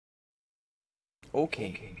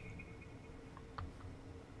Okay.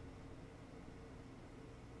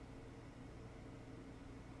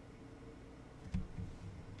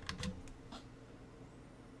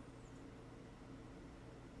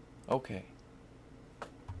 Okay.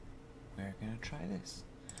 We're gonna try this.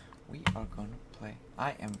 We are gonna play.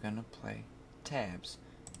 I am gonna play Tabs.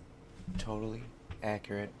 Totally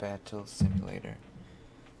accurate battle simulator.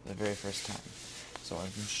 For the very first time. So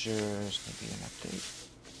I'm sure there's gonna be an update.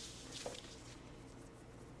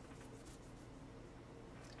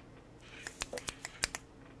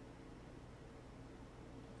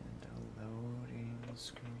 And a loading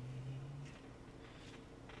screen.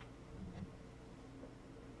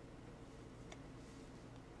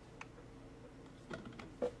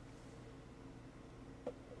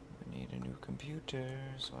 We need a new computer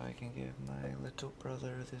so I can give my little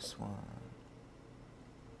brother this one.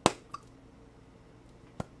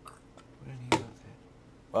 What did he do with it?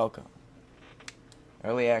 Welcome.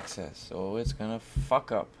 Early access, so it's gonna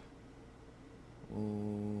fuck up.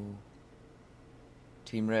 Ooh.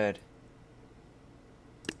 Team Red.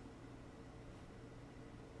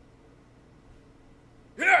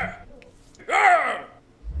 Yeah! Yeah!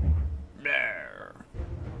 There.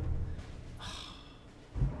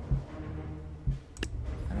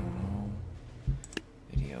 I don't know.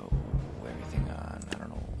 Video, everything on. I don't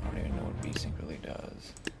know. I don't even know what VSync really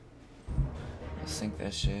does. Let's sync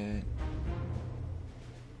that shit.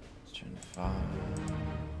 Let's turn the file.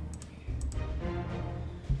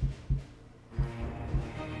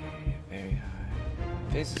 Yeah, very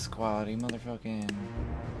high. Physics quality, motherfucking.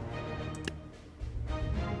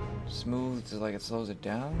 Smooth to like it slows it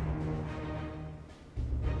down.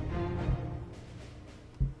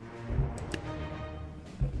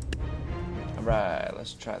 Alright,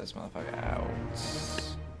 let's try this motherfucker out.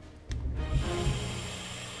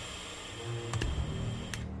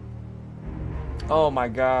 Oh my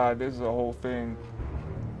god, this is a whole thing.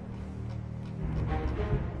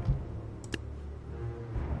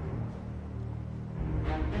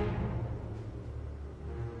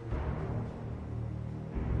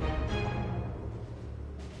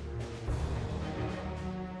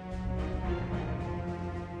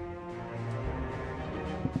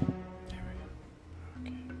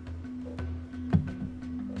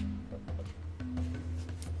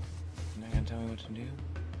 Tell me what to do.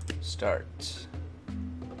 Start.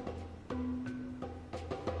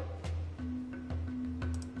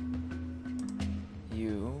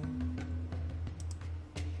 You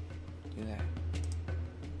do that.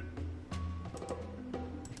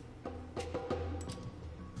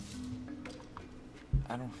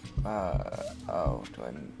 I don't. Oh, do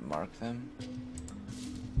I mark them?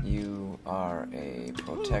 You are a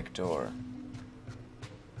protector.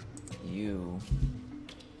 You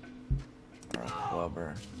are a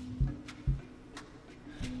clubber.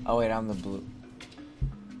 Oh wait, I'm the blue.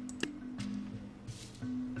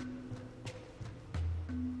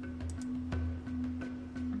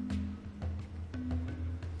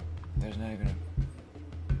 There's not even a...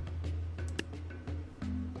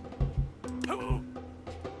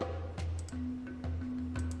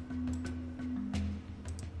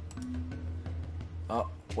 Oh,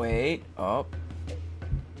 wait. Oh.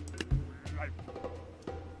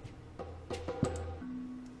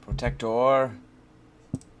 Protector.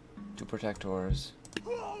 Two protectors.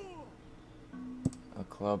 A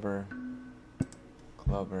clubber.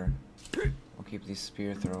 Clubber. We'll keep these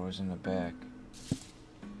spear throwers in the back.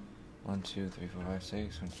 1, 2, 3, 4, 5,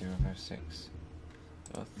 6. 1, 2, 3, 4, 5, 6.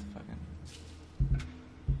 Both fucking...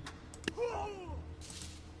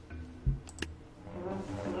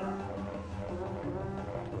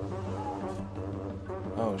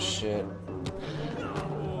 Oh shit.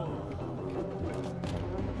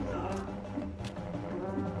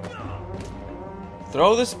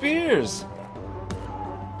 Throw the spears!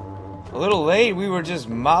 A little late, we were just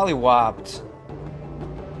mollywopped.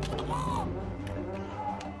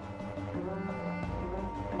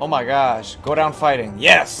 Oh my gosh, go down fighting.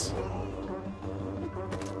 Yes!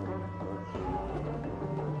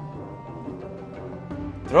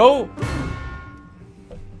 Throw!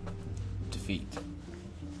 Defeat.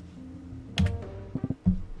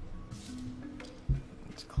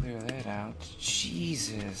 Let's clear that out.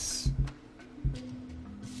 Jesus.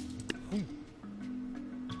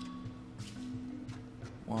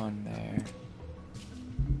 One there.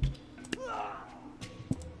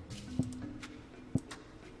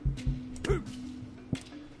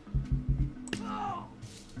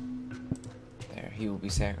 There, he will be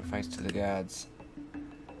sacrificed to the gods.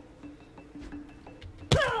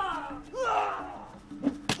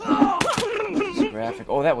 Graphic.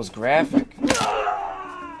 Oh, that was graphic.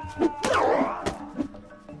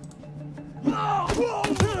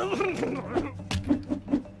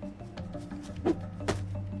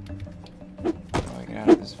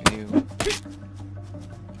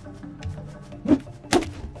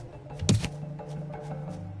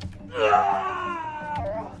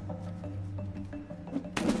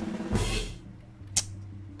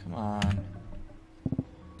 Come on.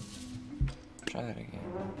 Try that again.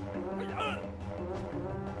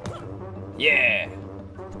 Yeah!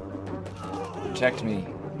 Protect me.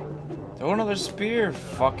 Throw another spear,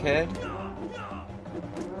 fuckhead.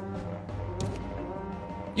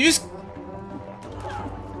 You just...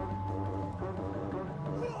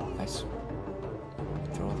 Nice.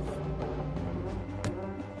 Throw the...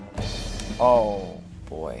 Oh,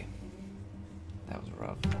 boy. That was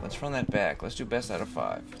rough. Let's run that back. Let's do best out of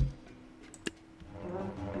 5.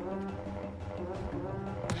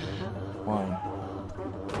 1.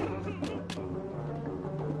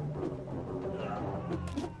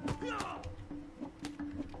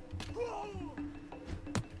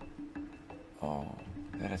 Oh,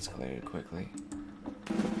 that escalated quickly.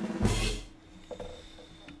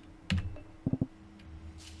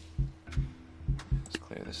 Let's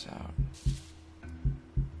clear this out.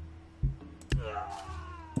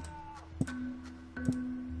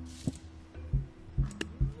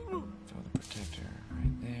 Throw the protector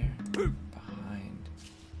right there, behind.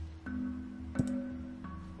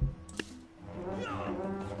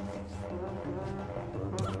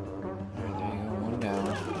 Alright, there you go, 1 down.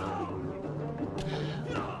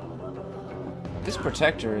 This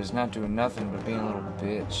protector is not doing nothing but being a little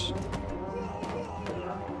bitch.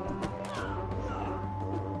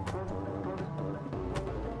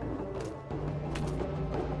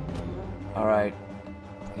 Alright.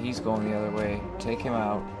 He's going the other way. Take him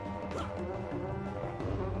out.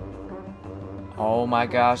 Oh my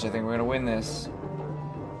gosh, I think we're gonna win this.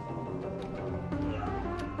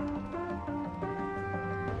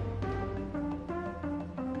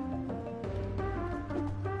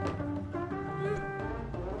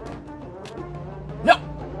 No!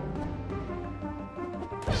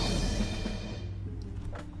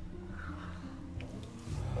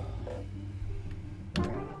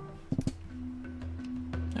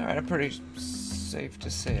 Alright, I'm pretty safe to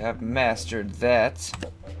say I've mastered that.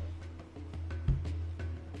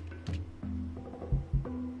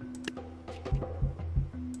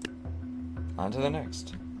 On to the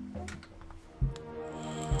next.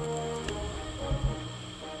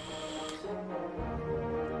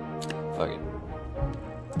 Fuck it.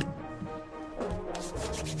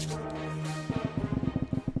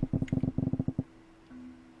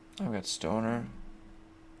 I've got Stoner.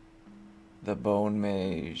 The Bone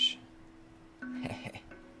Mage.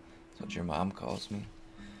 That's what your mom calls me.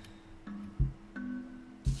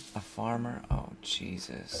 A farmer? Oh,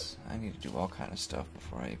 Jesus. I need to do all kind of stuff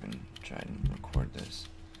before I even try and record this.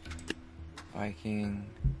 Viking.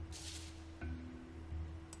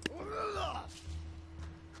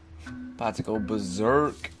 About to go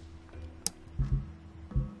berserk.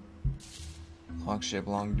 Long ship,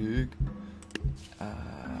 long dig.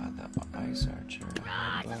 The ice archer.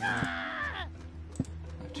 I have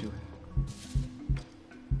 2.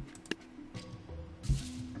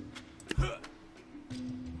 I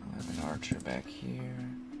have an archer back here.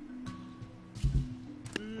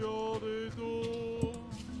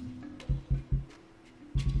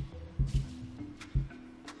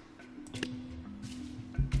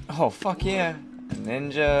 Oh, fuck yeah. A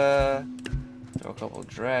ninja. Throw a couple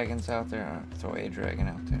dragons out there. Throw a dragon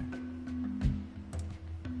out there.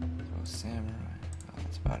 Throw a samurai. Oh,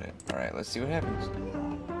 that's about it. Alright, let's see what happens.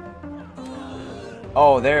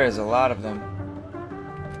 Oh, there is a lot of them.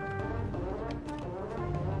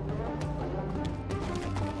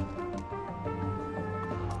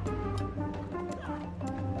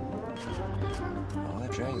 Oh,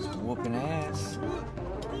 that dragon's whooping ass.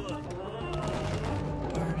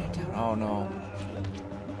 Burn it down. Oh no.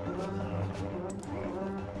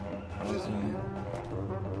 What is it?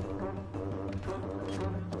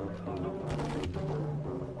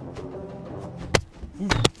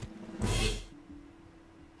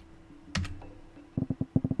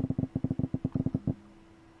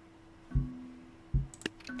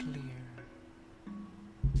 Clear.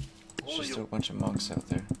 There's just a bunch of monks out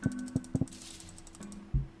there.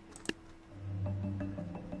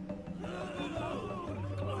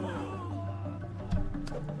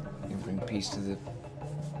 You can bring peace to the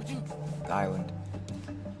island.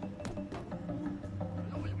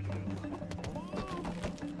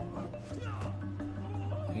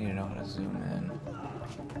 I need to know how to zoom in.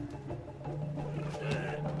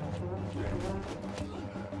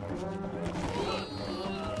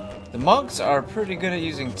 The monks are pretty good at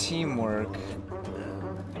using teamwork.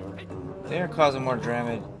 They are causing more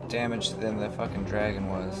damage than the fucking dragon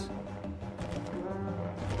was.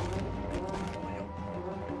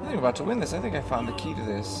 I think I'm about to win this. I think I found the key to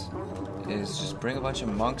this. is just bring a bunch of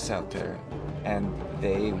monks out there, and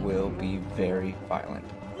they will be very violent.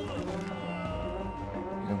 Here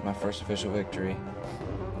comes my first official victory.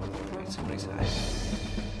 Wait, somebody's hiding.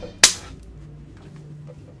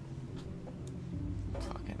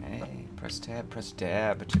 Fucking A. Press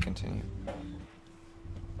tab to continue.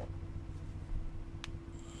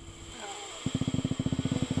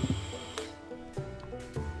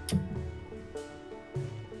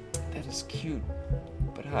 That is cute,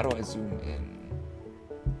 but how do I zoom in?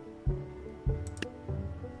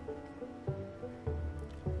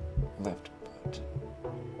 Left button.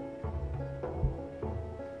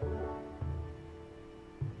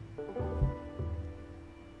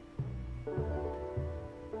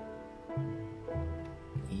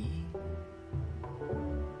 E?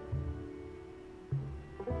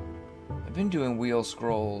 I've been doing wheel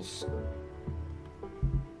scrolls.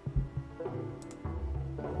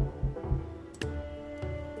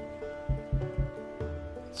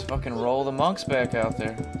 Let's fucking roll the monks back out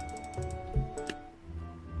there.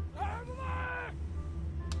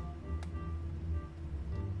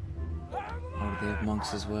 Oh, they have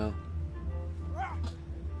monks as well.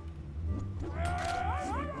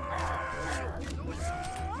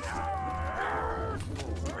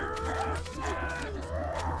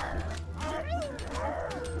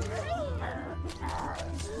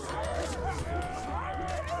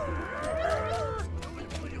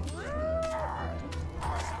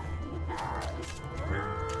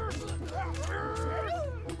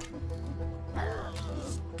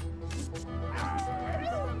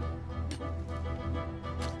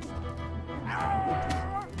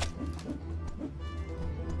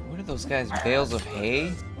 Those guys, bales of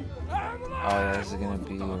hay? Oh yeah, this is gonna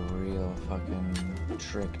be a real fucking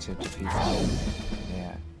trick to defeat them.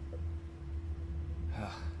 Yeah.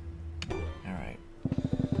 Alright.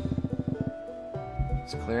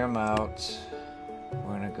 Let's clear them out.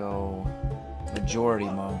 We're gonna go majority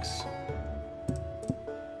monks.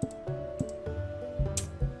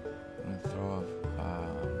 I'm gonna throw up,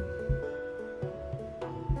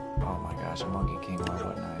 oh my gosh, a Monkey King, why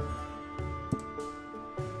wouldn't I?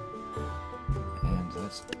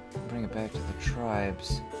 Let's bring it back to the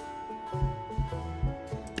tribes.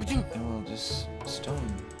 And we'll just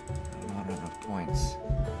stone. Not enough points.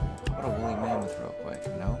 How about a woolly mammoth real quick?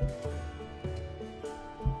 No?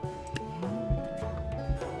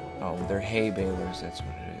 Oh, they're hay balers, that's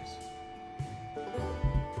what it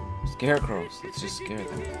is. Scarecrows, let's just scare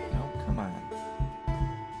them. No, come on.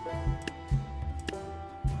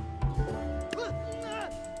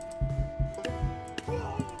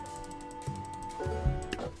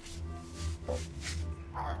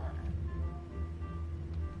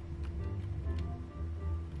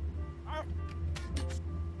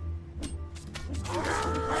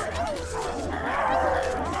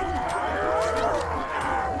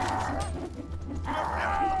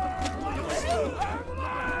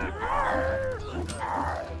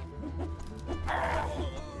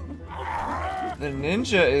 The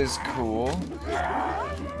ninja is cool.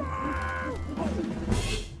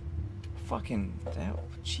 Fucking that,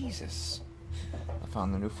 Jesus. I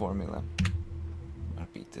found the new formula. I'm gonna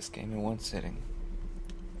beat this game in one sitting.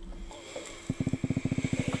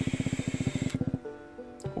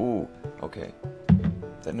 Ooh, okay.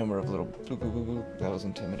 That number of little bloop, bloop, bloop, bloop, that was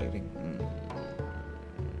intimidating.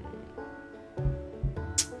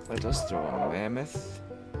 Let us throw a mammoth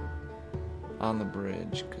on the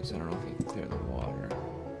bridge, because I don't know if he can clear the water.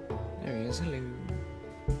 There he is, hello.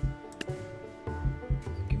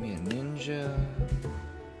 Give me a ninja.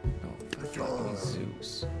 No, fuck that, give me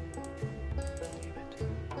Zeus. Damn it.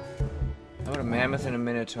 How about a mammoth and a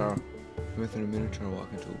minotaur? Mammoth and a minotaur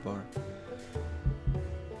walk into a bar.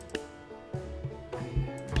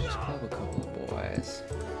 Just club a couple of boys.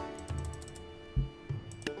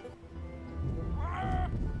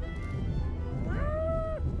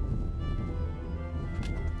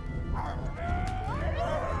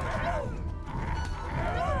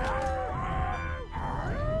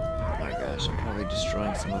 I'm probably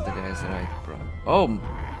destroying some of the guys that I brought. Oh!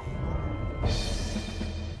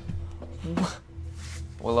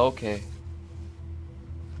 Well, okay.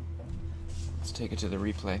 Let's take it to the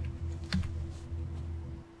replay.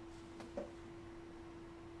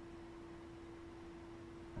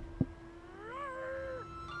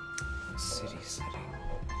 City setting.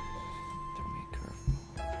 Throw me a curveball.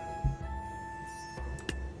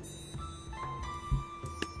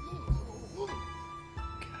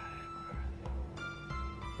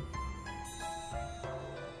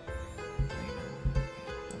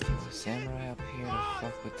 Samurai up here to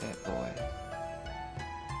fuck with that boy.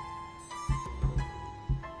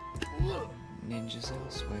 Ninjas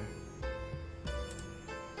elsewhere.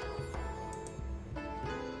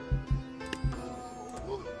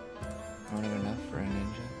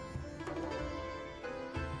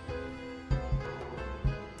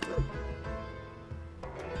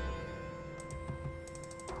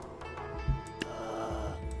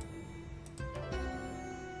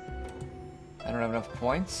 I don't have enough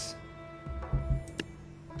points.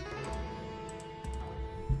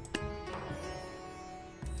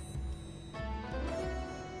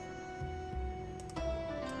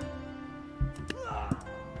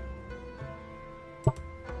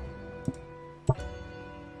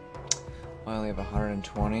 I only have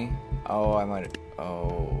 120. Oh, I might.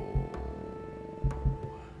 Oh.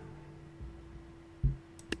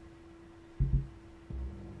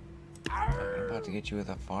 I'm about to get you with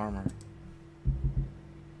a farmer.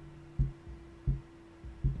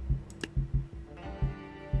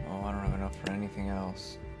 Oh, I don't have enough for anything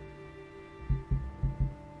else.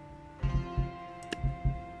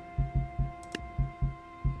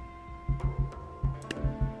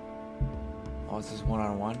 Oh, is this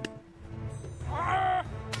one-on-one?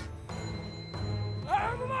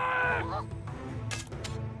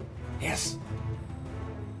 Yes!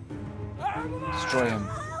 Destroy him.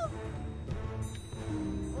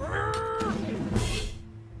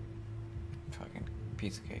 Fucking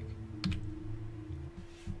piece of cake.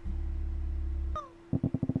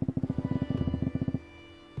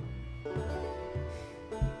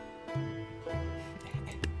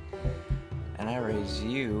 And I raise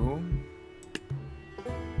you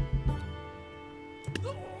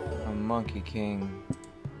a Monkey King.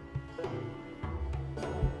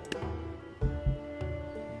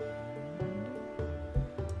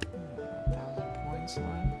 1,000 points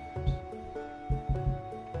left.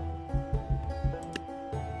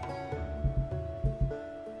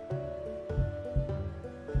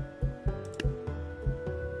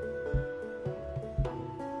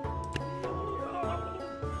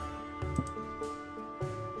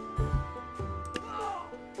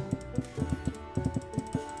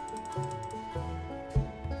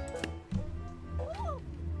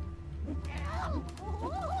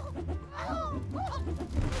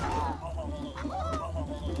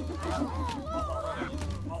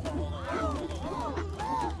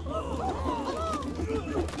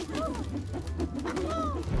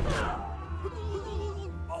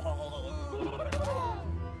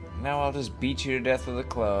 Now I'll just beat you to death with a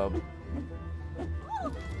club.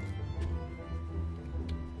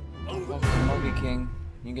 Monkey King,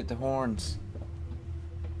 you get the horns.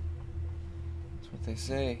 That's what they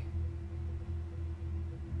say.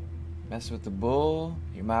 Mess with the bull,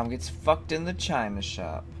 your mom gets fucked in the china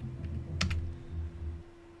shop.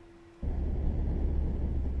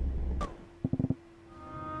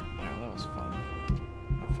 Alright, that was fun.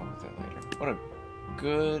 I'll have fun with that later. What a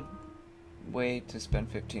good way to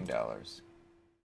spend $15.